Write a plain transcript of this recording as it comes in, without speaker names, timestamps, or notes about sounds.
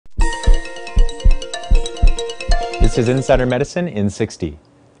This is Insider Medicine in 60.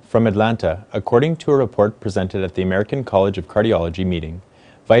 From Atlanta, according to a report presented at the American College of Cardiology meeting,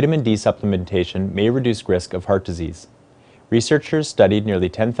 vitamin D supplementation may reduce risk of heart disease. Researchers studied nearly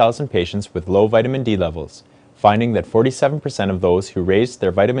 10,000 patients with low vitamin D levels, finding that 47% of those who raised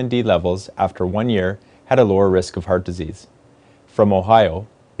their vitamin D levels after 1 year had a lower risk of heart disease. From Ohio,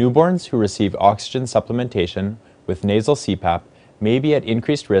 newborns who receive oxygen supplementation with nasal CPAP may be at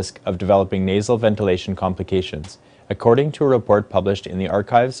increased risk of developing nasal ventilation complications, according to a report published in the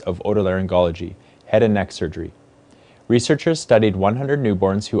Archives of Otolaryngology, Head and Neck Surgery. Researchers studied 100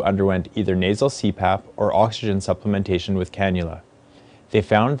 newborns who underwent either nasal CPAP or oxygen supplementation with cannula. They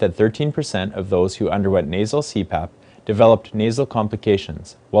found that 13% of those who underwent nasal CPAP developed nasal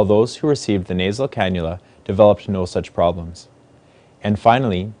complications, while those who received the nasal cannula developed no such problems. And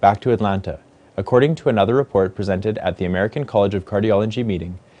finally, back to Atlanta. According to another report presented at the American College of Cardiology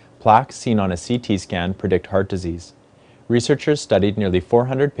meeting, plaques seen on a CT scan predict heart disease. Researchers studied nearly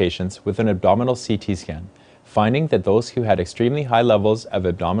 400 patients with an abdominal CT scan, finding that those who had extremely high levels of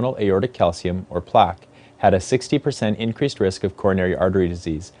abdominal aortic calcium, or plaque, had a 60% increased risk of coronary artery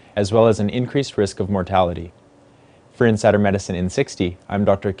disease, as well as an increased risk of mortality. For Insider Medicine in 60, I'm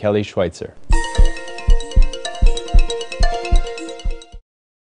Dr. Kelly Schweitzer.